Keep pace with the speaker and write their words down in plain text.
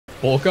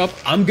Bulk up.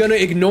 I'm gonna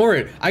ignore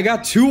it. I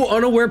got 2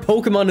 unaware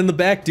Pokemon in the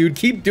back, dude.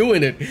 Keep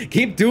doing it.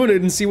 Keep doing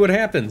it and see what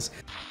happens.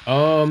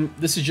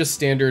 This is just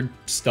standard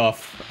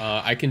stuff.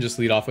 I can just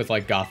lead off with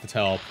like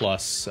Gothitelle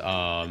plus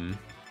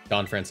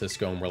Don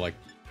Francisco, and we're like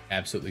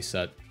absolutely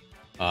set.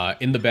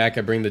 In the back,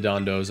 I bring the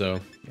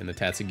Dondozo and the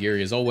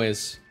Tatsugiri as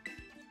always.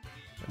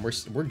 And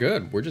we're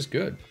good. We're just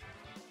good.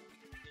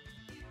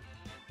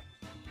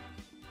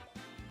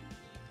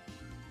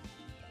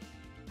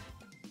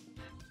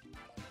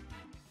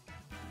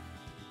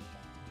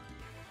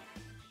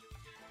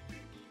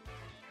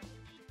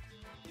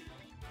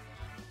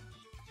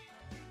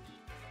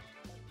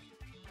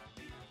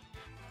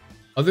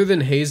 Other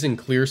than Haze and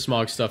Clear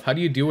Smog stuff, how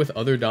do you deal with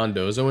other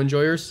Dondozo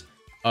enjoyers?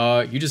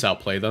 You just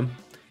outplay them.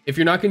 If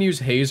you're not going to use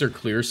Haze or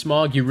Clear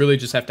Smog, you really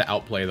just have to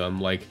outplay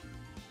them. Like,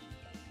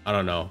 I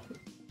don't know.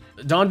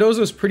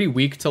 Dondozo is pretty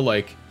weak to,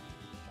 like,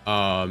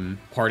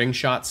 parting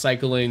shot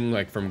cycling,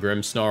 like, from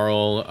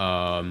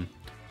Grimmsnarl,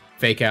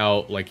 fake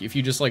out. Like, if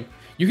you just, like,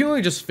 you can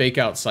only just fake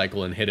out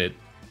cycle and hit it.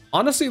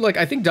 Honestly, like,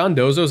 I think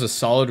Dondozo is a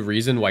solid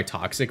reason why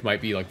Toxic might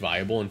be, like,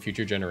 viable in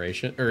future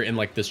generation, or in,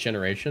 like, this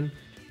generation.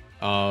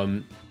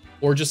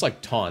 Or just,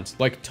 like, Taunt.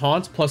 Like,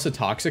 Taunt plus a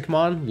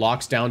Toxicmon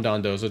locks down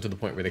Dondozo to the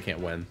point where they can't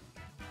win.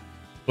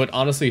 But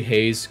honestly,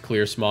 Haze,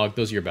 Clear Smog,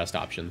 those are your best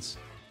options.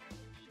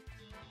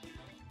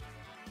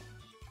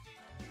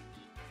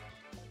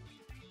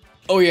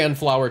 Oh yeah, and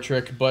Flower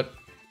Trick, but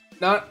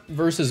not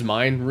versus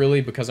mine, really,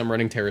 because I'm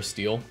running Terra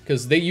Steel.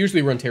 Because they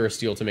usually run Terra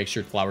Steel to make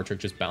sure Flower Trick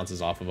just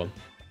bounces off of them.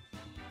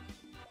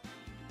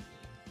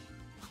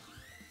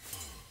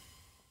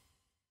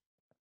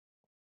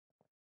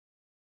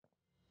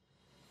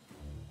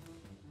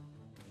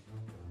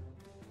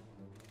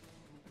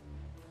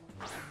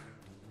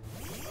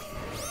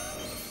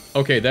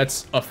 Okay,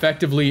 that's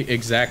effectively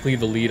exactly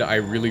the lead I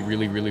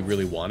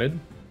really wanted.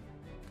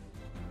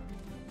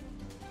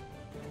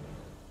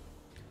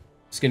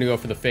 Just gonna go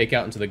for the fake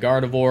out into the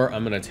Gardevoir.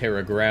 I'm gonna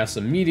Terra Grass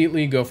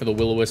immediately, go for the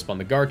Will-O-Wisp on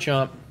the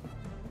Garchomp.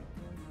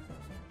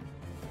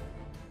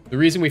 The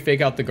reason we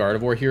fake out the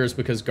Gardevoir here is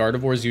because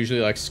Gardevoirs usually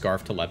like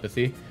Scarf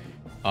Telepathy.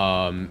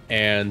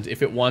 And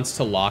if it wants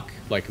to lock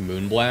like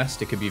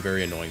Moonblast, it could be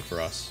very annoying for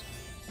us.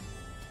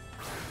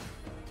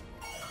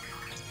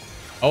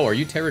 Oh, are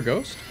you Terra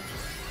Ghost?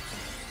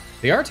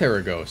 They are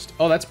Terra Ghost.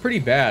 Oh, that's pretty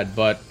bad,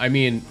 but, I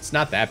mean, it's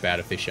not that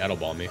bad if they Shadow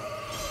Ball me.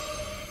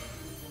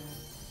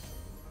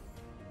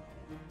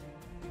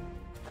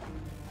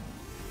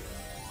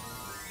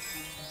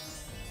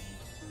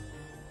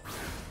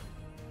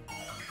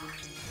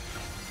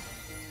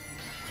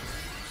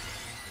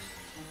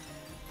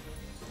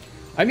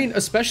 I mean,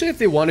 especially if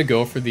they want to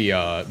go for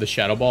the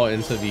Shadow Ball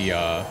into the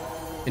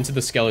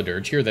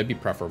Skeledirge here, that'd be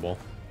preferable.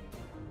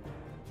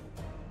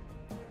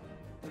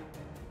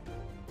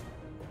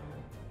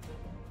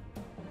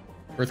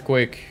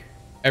 Earthquake.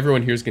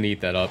 Everyone here is going to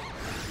eat that up.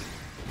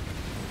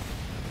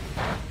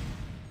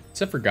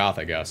 Except for Goth,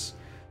 I guess.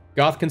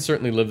 Goth can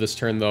certainly live this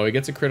turn, though. He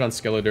gets a crit on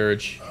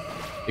Skeledirge.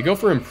 They go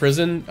for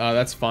Imprison.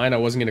 That's fine. I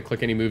wasn't going to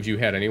click any moves you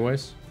had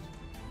anyways.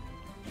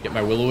 Get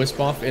my Will-O-Wisp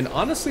off. And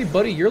honestly,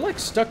 buddy, you're, like,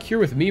 stuck here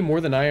with me more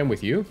than I am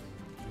with you.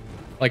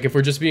 Like, if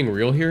we're just being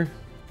real here.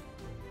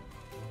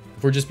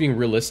 If we're just being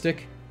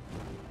realistic.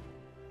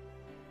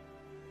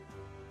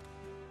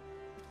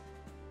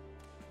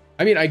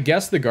 I mean, I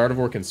guess the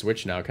Gardevoir can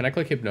switch now. Can I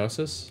click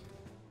Hypnosis?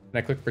 Can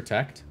I click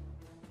Protect?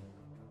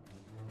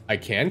 I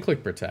can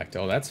click Protect.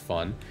 Oh, that's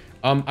fun.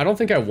 I don't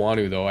think I want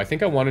to, though. I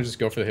think I want to just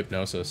go for the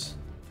Hypnosis.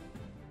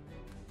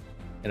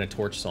 And a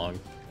Torch Song.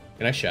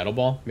 Can I Shadow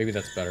Ball? Maybe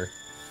that's better.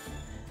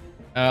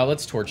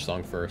 Let's Torch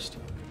Song first.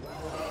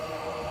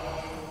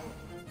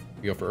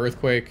 We go for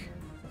Earthquake.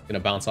 Gonna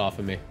bounce off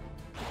of me.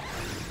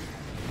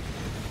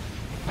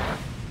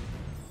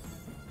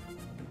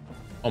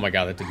 Oh my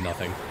god, that did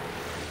nothing.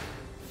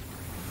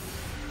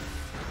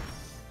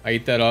 I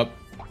eat that up.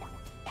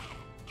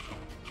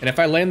 And if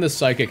I land this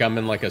Psychic, I'm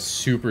in like a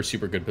super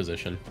good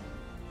position.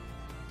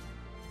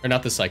 Or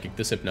not the Psychic,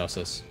 this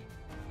Hypnosis.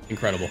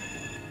 Incredible.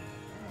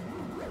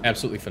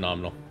 Absolutely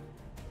phenomenal.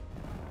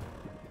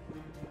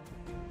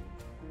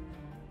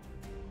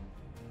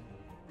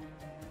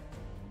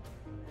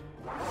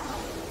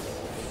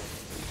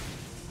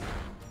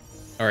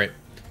 Alright.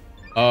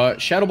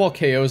 Shadow Ball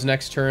KO's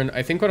next turn.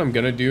 I think what I'm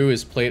gonna do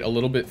is play it a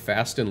little bit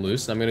fast and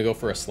loose. I'm gonna go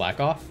for a Slack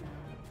Off.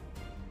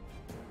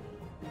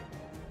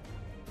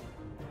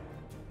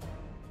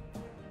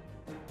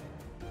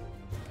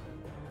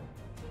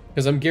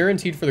 Because I'm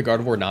guaranteed for the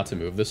Gardevoir not to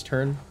move this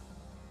turn.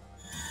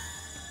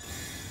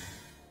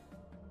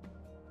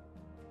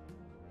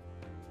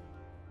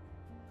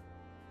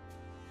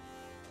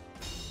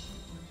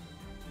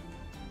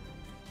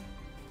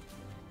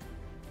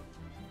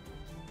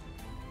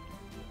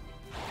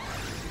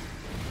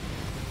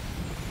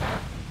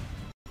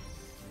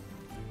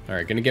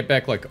 Alright, gonna get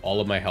back like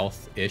all of my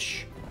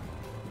health-ish.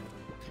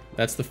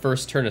 That's the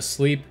first turn of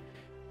sleep.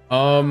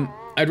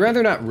 I'd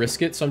rather not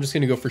risk it, so I'm just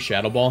going to go for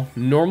Shadow Ball.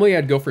 Normally,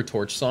 I'd go for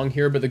Torch Song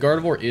here, but the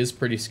Gardevoir is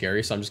pretty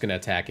scary, so I'm just going to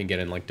attack and get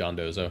in, like,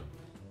 Dondozo.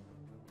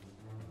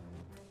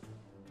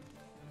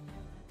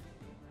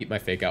 Keep my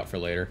fake out for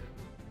later.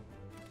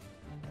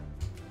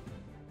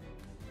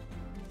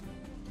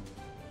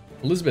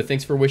 Elizabeth,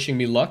 thanks for wishing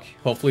me luck.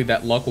 Hopefully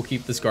that luck will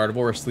keep this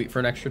Gardevoir asleep for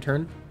an extra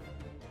turn.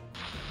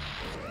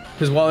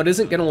 Because while it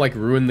isn't going to, like,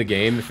 ruin the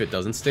game if it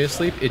doesn't stay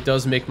asleep, it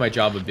does make my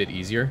job a bit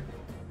easier.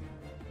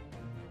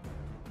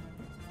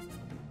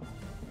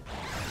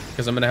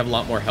 Because I'm going to have a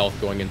lot more health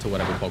going into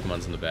whatever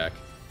Pokemon's in the back.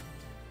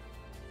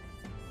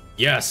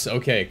 Yes,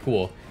 okay,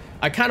 cool.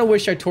 I kind of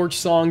wish I Torch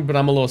Song, but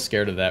I'm a little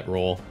scared of that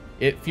roll.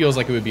 It feels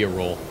like it would be a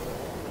roll.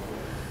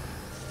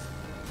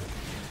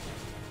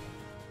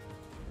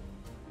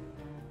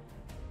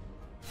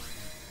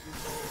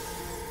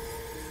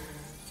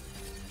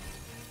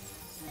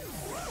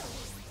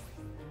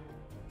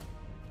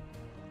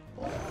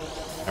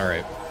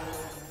 Alright.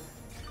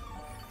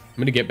 I'm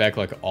gonna get back,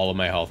 like, all of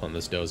my health on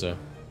this Dozo.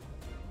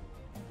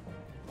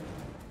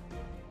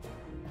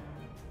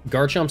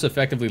 Garchomp's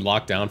effectively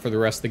locked down for the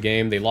rest of the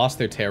game. They lost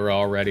their Terra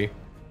already.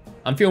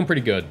 I'm feeling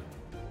pretty good.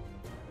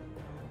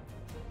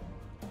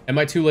 Am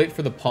I too late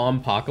for the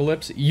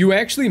Palm-pocalypse? You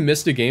actually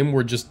missed a game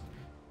where just,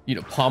 you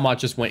know, Palmot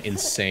just went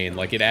insane.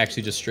 Like, it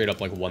actually just straight up,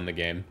 like, won the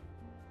game.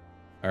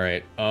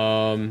 Alright,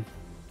 I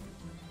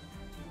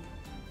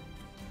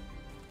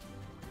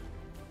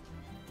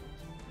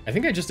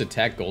think I just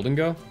attack Golden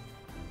Go.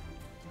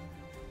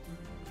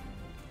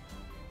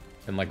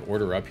 And, like,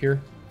 order up here.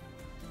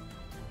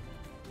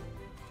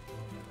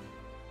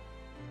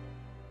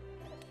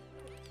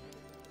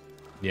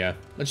 Yeah,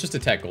 let's just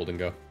attack Golden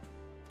Go.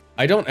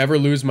 I don't ever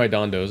lose my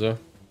Dondozo.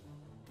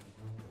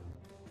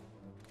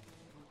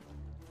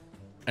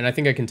 And I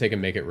think I can take a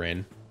Make It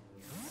Rain.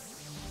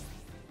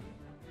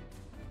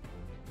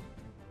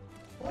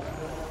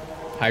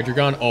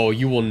 Hydreigon? Oh,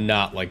 you will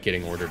not like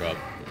getting ordered up.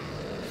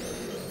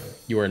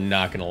 You are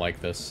not gonna like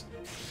this.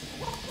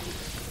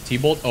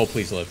 T-Bolt? Oh,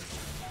 please live.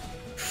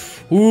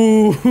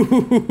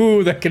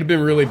 Ooh, that could have been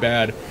really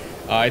bad.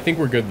 I think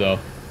we're good, though.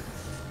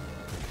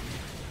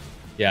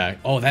 Yeah.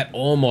 Oh, that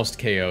almost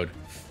KO'd.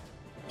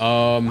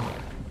 How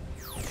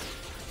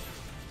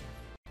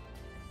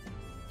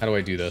do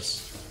I do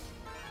this?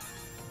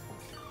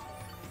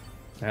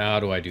 How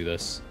do I do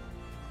this?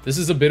 This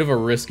is a bit of a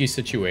risky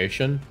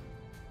situation.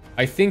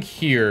 I think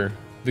here,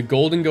 the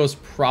Golden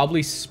Ghost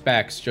probably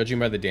specs, judging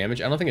by the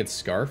damage. I don't think it's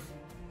Scarf.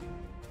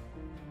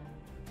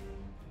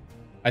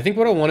 I think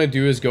what I want to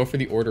do is go for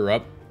the order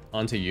up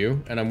onto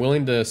you, and I'm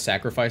willing to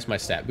sacrifice my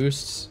stat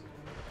boosts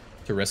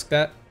to risk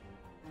that.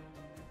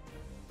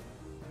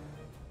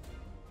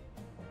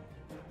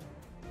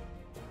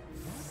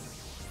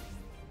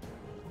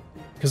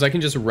 Because I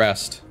can just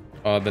rest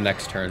the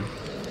next turn.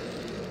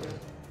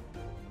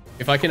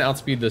 If I can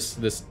outspeed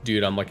this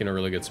dude, I'm like in a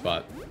really good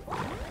spot.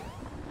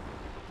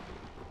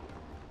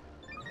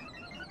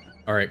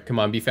 Alright, come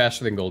on, be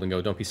faster than Golden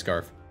Go, don't be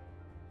Scarf.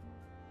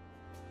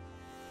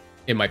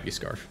 It might be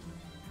Scarf.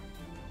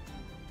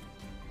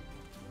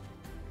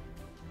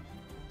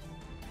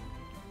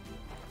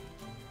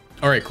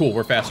 Alright, cool,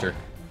 we're faster.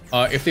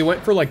 If they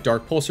went for like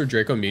Dark Pulse or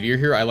Draco Meteor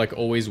here, I like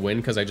always win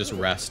because I just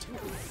rest.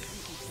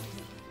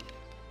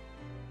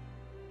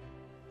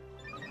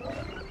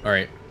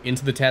 Alright,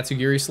 into the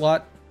Tatsugiri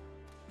slot.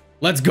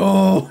 Let's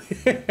go!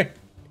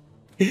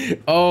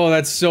 Oh,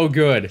 that's so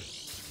good.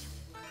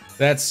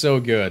 That's so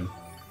good.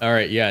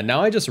 Alright, yeah,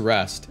 now I just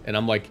rest, and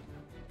I'm like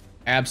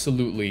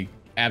absolutely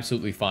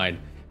fine.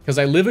 Because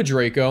I live a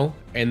Draco,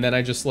 and then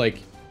I just like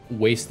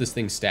waste this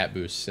thing's stat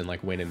boosts and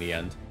like win in the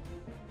end.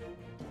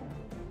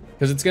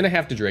 Because it's gonna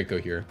have to Draco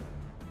here.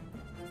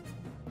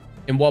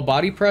 And while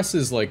Body Press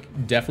is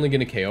like definitely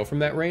gonna KO from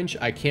that range,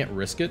 I can't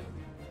risk it.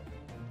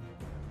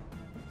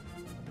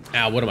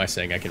 Ah, what am I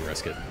saying? I can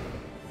risk it.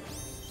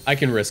 I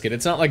can risk it.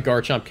 It's not like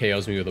Garchomp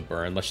KOs me with a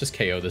burn. Let's just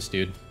KO this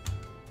dude.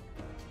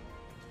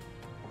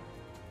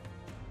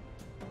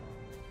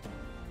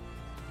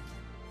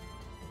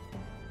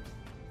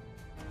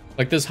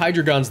 Like, this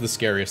Hydreigon's the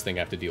scariest thing I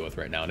have to deal with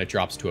right now, and it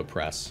drops to a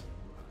press.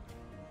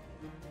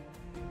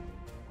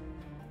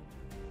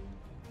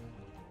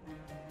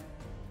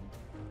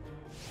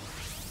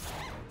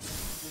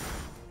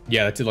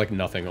 Yeah, that did, like,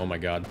 nothing. Oh my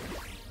god.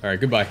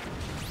 Alright, goodbye.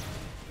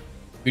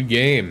 Good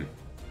game.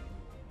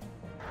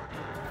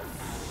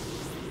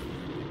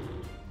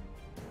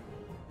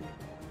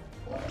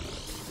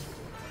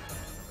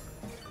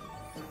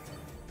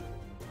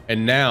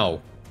 And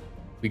now,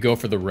 we go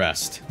for the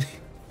rest.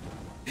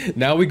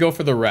 Now we go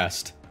for the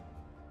rest.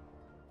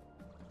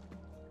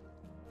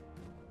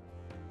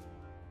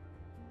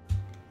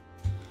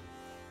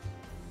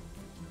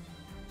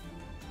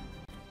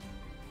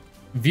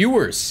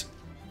 Viewers,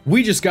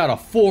 we just got a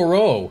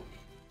 4-0.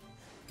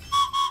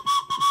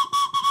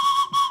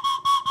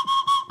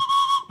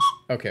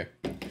 Okay.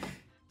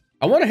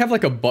 I want to have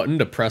like a button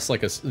to press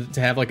like to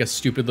have like a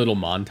stupid little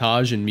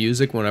montage in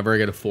music whenever I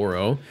get a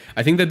 4-0.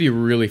 I think that'd be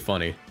really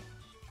funny.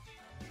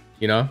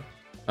 You know?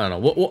 I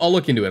don't know. I'll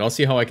look into it. I'll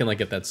see how I can like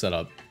get that set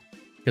up.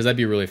 Because that'd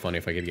be really funny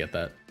if I could get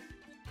that.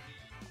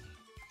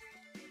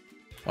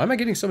 Why am I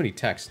getting so many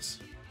texts?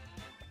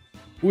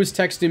 Who is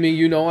texting me?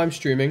 You know I'm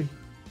streaming.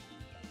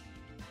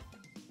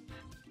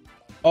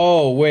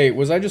 Oh, wait,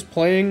 was I just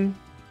playing?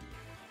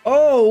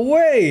 Oh,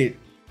 wait!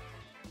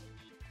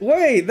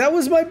 Wait, that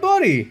was my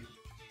buddy!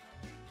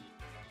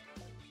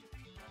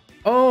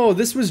 Oh,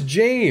 this was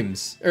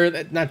James. Or,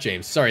 not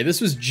James, sorry,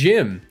 this was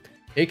Jim.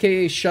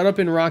 AKA Shut Up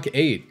and Rock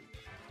 8.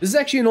 This is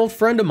actually an old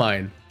friend of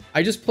mine.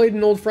 I just played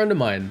an old friend of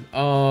mine.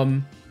 Oh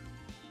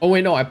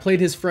wait, no, I played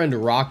his friend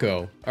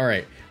Rocco.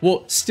 Alright,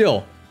 well,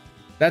 still,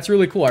 that's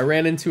really cool. I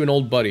ran into an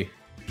old buddy.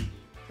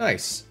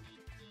 Nice.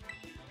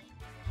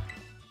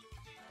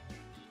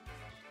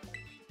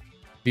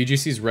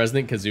 VGC's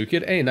Resident Kazoo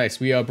Kid. Hey, nice.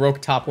 We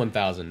broke top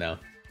 1,000 now.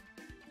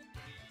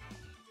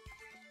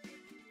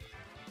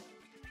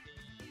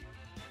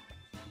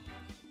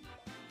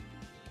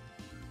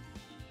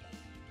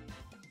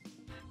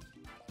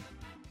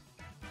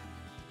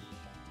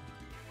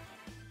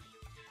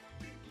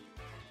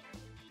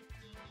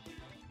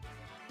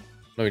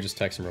 Let me just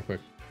text him real quick.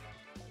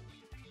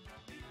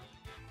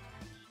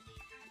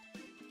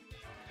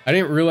 I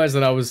didn't realize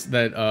that I was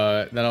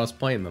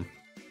playing them.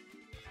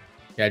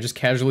 Yeah, I just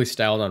casually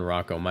styled on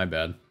Rocco. My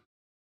bad.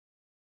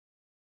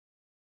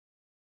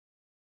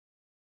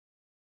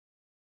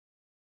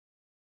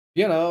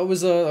 Yeah, no, it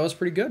was that was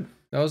pretty good.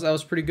 That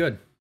was pretty good.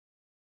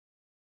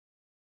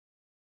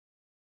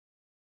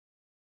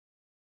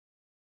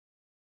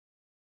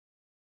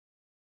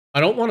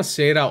 I don't want to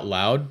say it out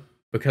loud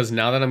because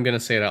now that I'm gonna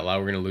say it out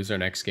loud, we're gonna lose our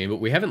next game. But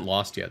we haven't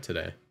lost yet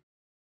today.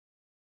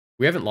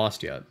 We haven't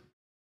lost yet.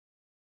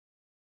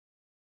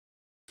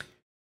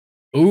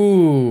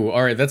 Ooh,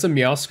 all right, that's a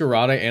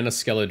Meowscarada and a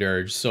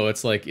Skeledirge. So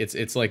it's like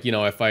you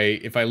know, if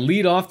I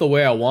lead off the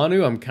way I want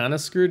to, I'm kind of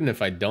screwed, and if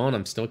I don't,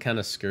 I'm still kind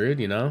of screwed,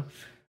 you know.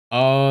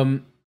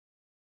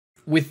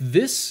 With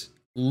this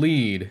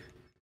lead,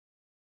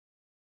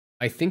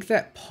 I think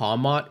that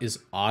Pawmot is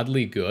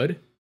oddly good.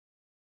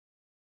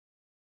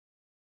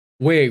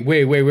 Wait.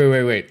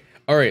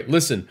 All right,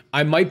 listen,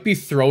 I might be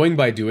throwing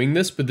by doing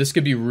this, but this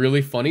could be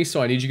really funny,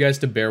 so I need you guys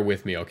to bear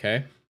with me,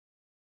 okay?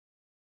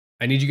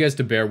 I need you guys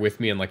to bear with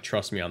me and, like,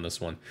 trust me on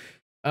this one.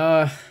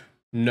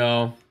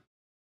 No.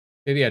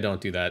 Maybe I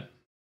don't do that.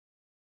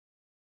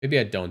 Maybe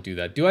I don't do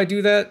that. Do I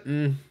do that?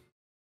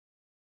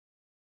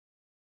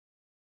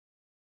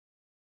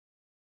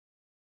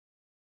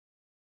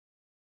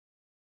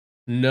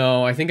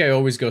 No, I think I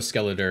always go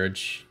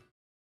Skeledirge.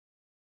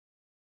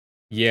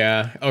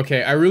 Yeah,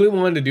 okay, I really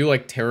wanted to do,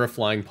 like,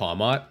 Terraflying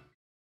Pawmot,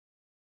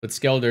 but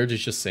Skeledirge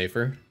is just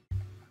safer.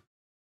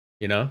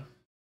 You know?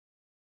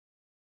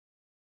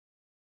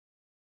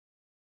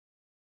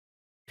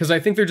 Because I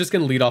think they're just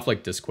going to lead off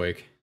like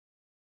Disquake.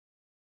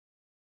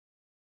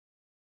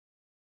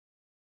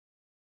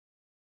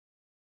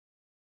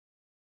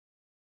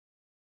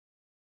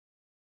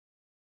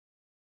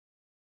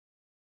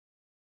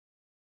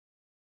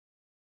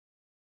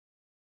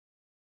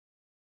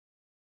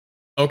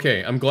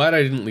 Okay, I'm glad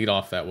I didn't lead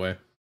off that way.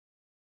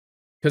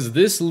 Because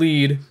this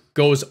lead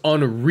goes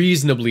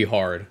unreasonably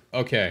hard.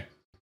 Okay.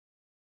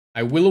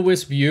 I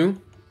Will-O-Wisp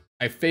you.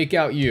 I Fake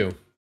Out you.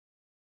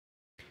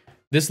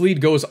 This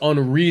lead goes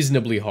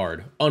unreasonably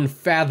hard.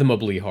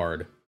 Unfathomably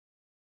hard.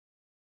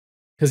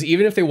 Because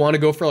even if they want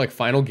to go for, like,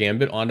 Final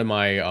Gambit onto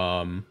my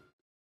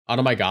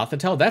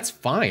Gothitelle, that's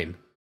fine.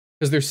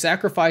 Because they're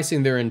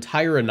sacrificing their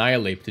entire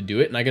Annihilate to do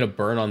it, and I get a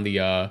burn on the,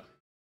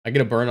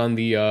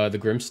 the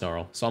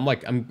Grimmsnarl. So I'm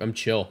like, I'm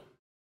chill.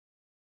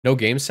 No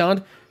game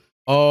sound?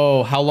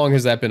 Oh, how long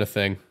has that been a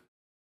thing?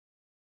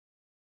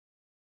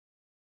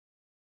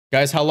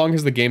 Guys, how long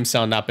has the game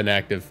sound not been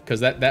active?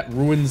 Because that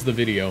ruins the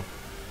video.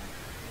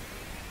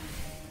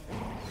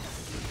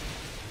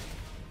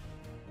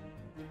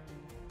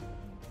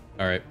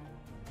 Alright.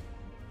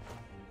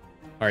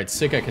 Alright,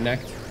 sick, I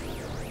connect.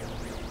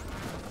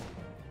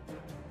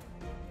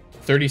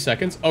 30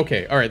 seconds?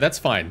 Okay, alright, that's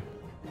fine.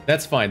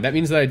 That's fine. That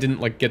means that I didn't,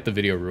 like, get the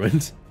video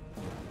ruined.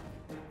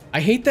 I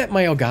hate that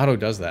my Elgato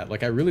does that.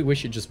 Like, I really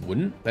wish it just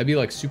wouldn't. That'd be,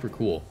 like, super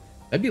cool.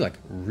 That'd be, like,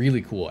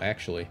 really cool,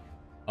 actually.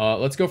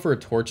 Let's go for a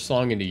Torch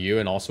Song into you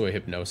and also a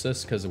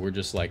Hypnosis, because we're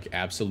just, like,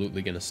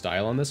 absolutely gonna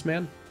style on this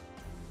man.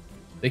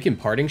 They can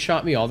Parting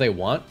Shot me all they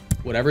want.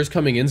 Whatever's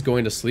coming in's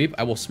going to sleep.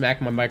 I will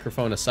smack my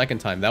microphone a second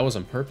time. That was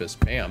on purpose.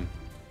 Bam.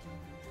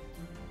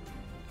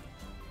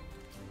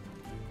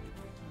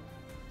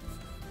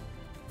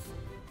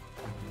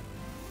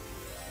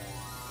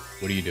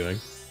 What are you doing?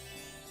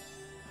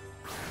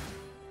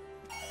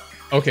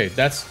 Okay,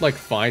 that's, like,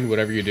 fine,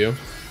 whatever you do.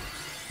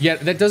 Yeah,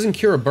 that doesn't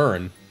cure a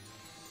burn.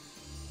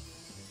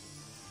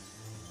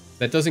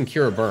 That doesn't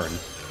cure a burn.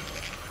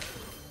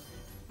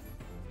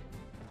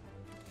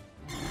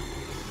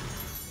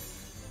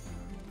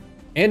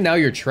 And now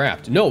you're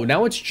trapped. No,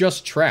 now it's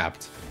just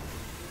trapped.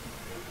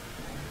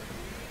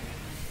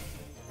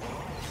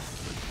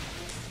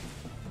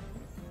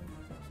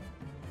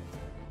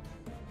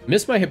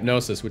 Missed my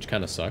Hypnosis, which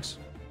kind of sucks.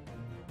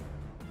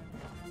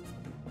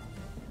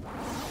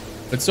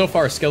 But so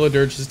far,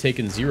 Skeledirge has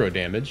taken 0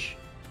 damage.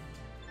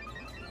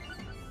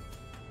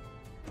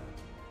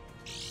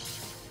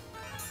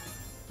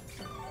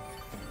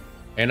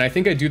 And I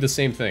think I do the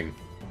same thing.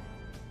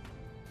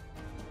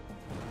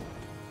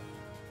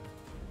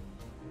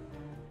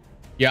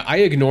 Yeah, I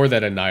ignore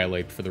that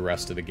Annihilate for the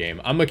rest of the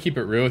game. I'm gonna keep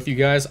it real with you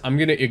guys. I'm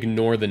gonna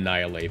ignore the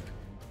Annihilate.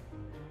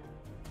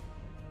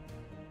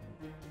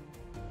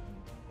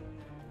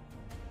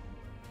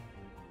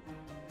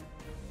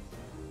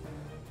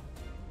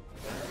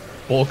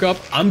 Bulk up.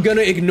 I'm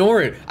gonna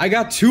ignore it. I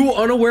got 2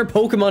 unaware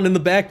Pokemon in the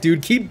back,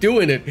 dude. Keep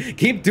doing it.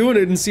 Keep doing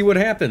it and see what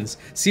happens.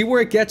 See where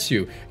it gets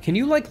you. Can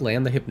you, like,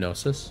 land the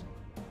Hypnosis?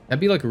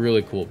 That'd be, like,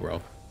 really cool,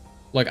 bro.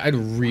 Like, I'd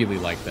really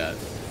like that.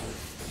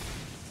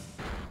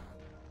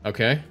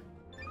 Okay.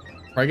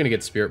 Probably gonna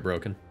get Spirit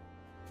Broken.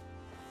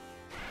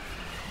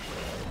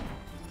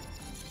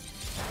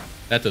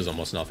 That does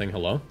almost nothing.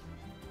 Hello?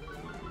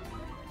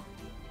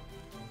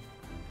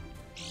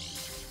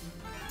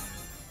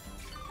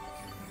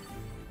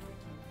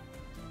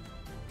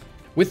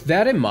 With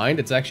that in mind,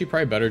 it's actually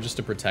probably better just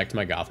to protect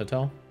my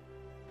Gothitelle.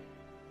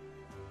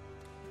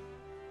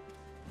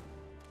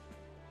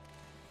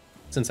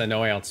 Since I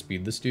know I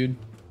outspeed this dude.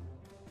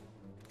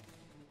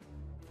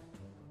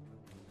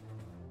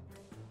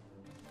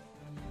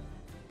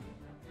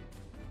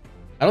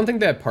 I don't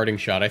think they have Parting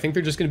Shot. I think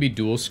they're just going to be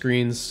dual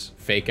screens,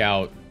 Fake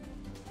Out,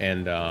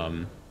 and,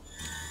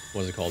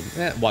 what's it called?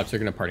 Watch, they're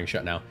going to Parting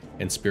Shot now.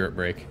 And Spirit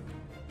Break.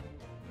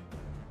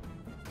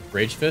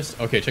 Rage Fist?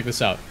 Okay, check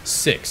this out.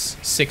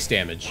 6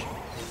 damage.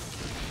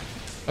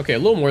 Okay, a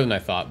little more than I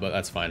thought, but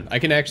that's fine. I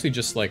can actually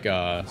just, like,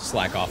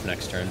 slack off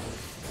next turn.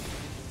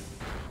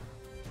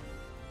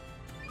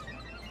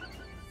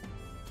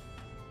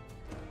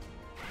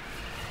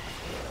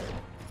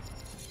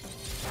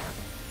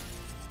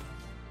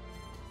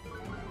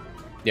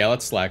 Yeah,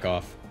 let's slack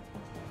off.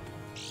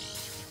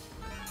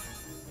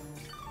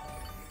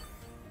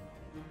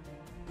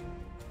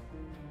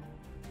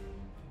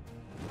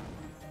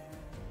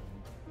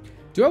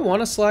 Do I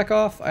want to slack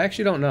off? I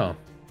actually don't know.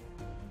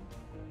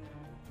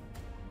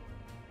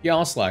 Yeah,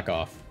 I'll slack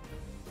off.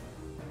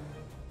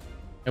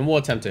 And we'll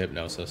attempt a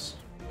Hypnosis.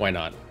 Why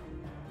not?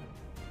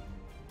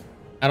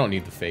 I don't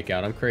need the Fake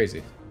Out. I'm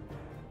crazy.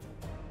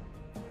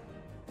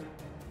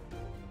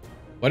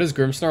 Why does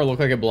Grimmsnarl look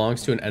like it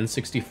belongs to an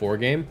N64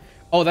 game?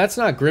 Oh, that's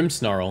not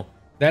Grimmsnarl.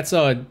 That's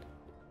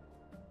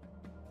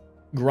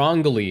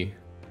Grongoli,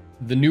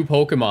 the new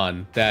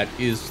Pokemon that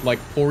is like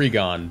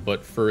Porygon,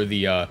 but for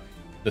the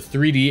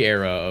 3D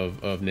era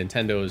of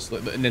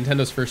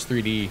Nintendo's first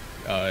 3D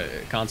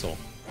console.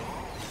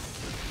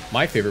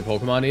 My favorite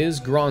Pokemon is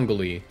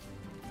Grongoli.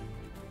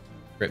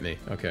 Crit me.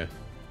 Okay.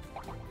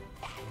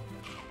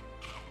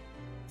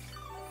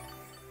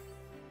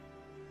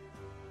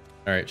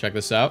 Alright, check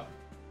this out.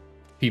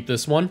 Peep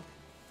this one.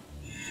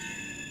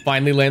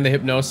 Finally land the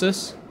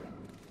Hypnosis.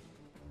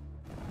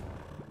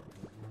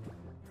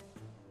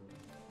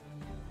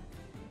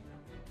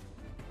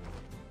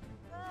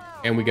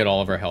 And we get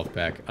all of our health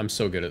back. I'm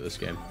so good at this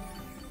game.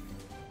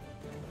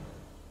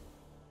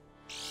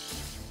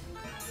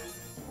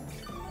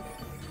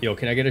 Yo,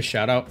 can I get a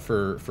shout out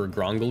for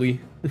Grongoli?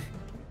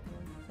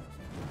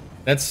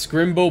 That's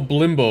Scrimbo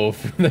Blimbo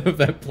from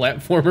that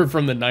platformer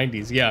from the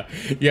 90s.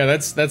 Yeah,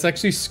 that's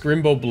actually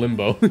Scrimbo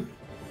Blimbo.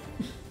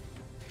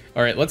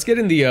 All right, let's get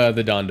in the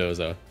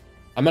Dondozo.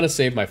 I'm gonna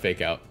save my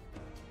Fake Out.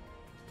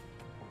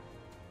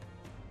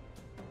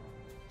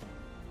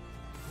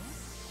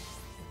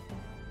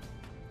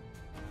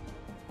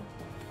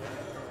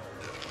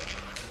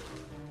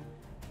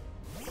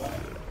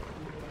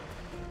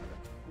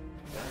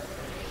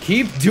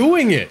 Keep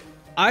doing it!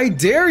 I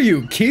dare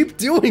you! Keep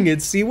doing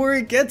it! See where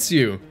it gets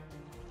you!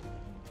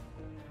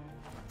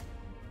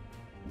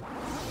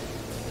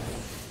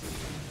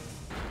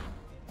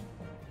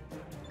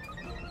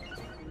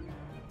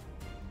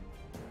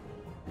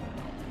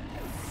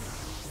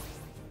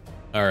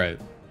 Alright.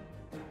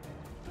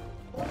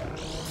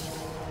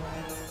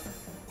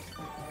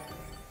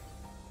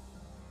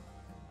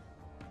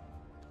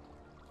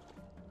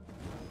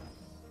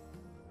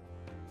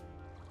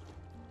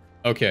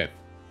 Okay.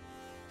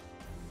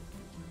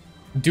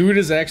 Dude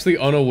is actually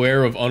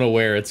unaware of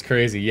unaware. It's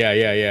crazy.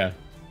 Yeah.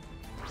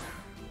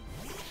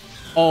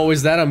 Oh,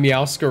 is that a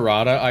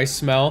Meowscarada I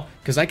smell?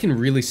 Because I can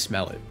really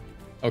smell it.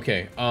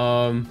 Okay,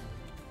 I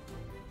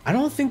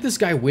don't think this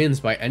guy wins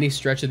by any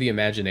stretch of the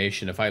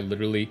imagination if I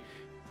literally...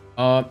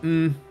 I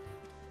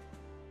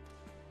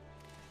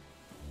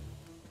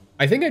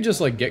think I just,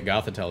 like, get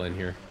Gothitelle in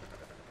here.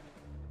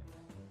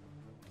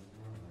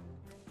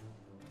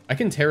 I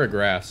can Terra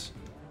Grass.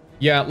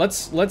 Yeah,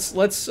 let's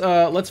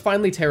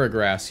finally Terra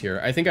Grass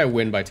here. I think I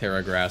win by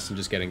Terra Grass and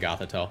just getting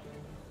Gothitelle.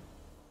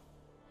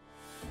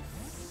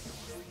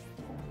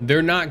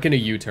 They're not gonna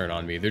U-turn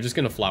on me. They're just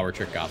gonna Flower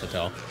Trick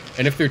Gothitelle.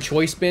 And if they're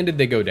Choice Banded,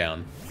 they go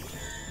down.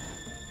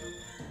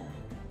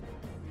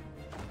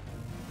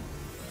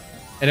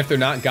 And if they're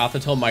not,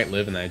 Gothitelle might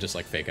live and then I just,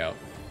 like, Fake Out.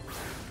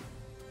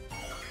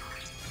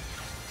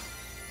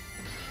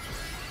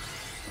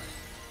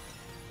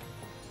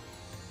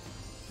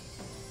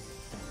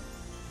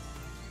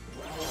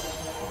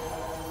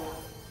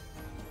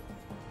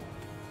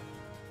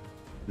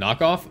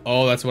 Knockoff?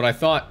 Oh, that's what I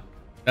thought.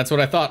 That's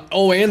what I thought.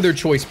 Oh, and they're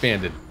Choice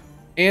Banded.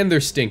 And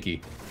they're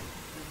Stinky.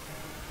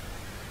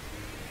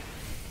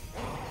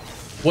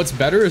 What's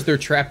better is they're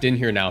trapped in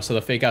here now, so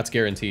the fake out's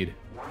guaranteed.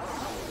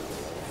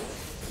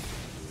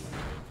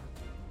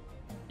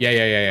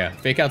 Yeah.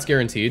 Fake out's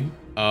guaranteed.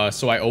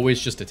 So I always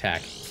just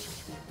attack.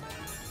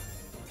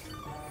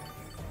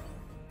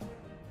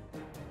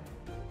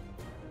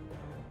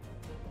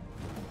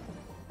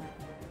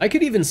 I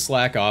could even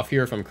slack off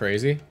here if I'm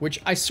crazy, which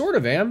I sort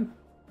of am.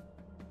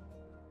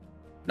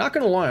 Not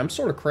gonna lie, I'm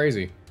sort of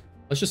crazy.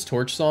 Let's just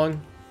torch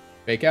song.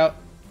 Fake out.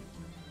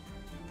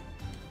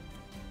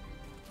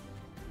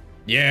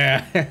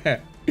 Yeah.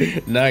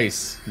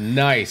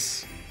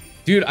 Nice.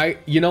 Dude,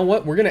 you know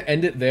what? We're gonna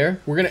end it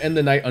there. We're gonna end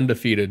the night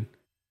undefeated.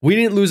 We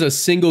didn't lose a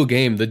single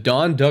game. The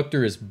Dawn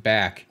Ductor is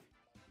back.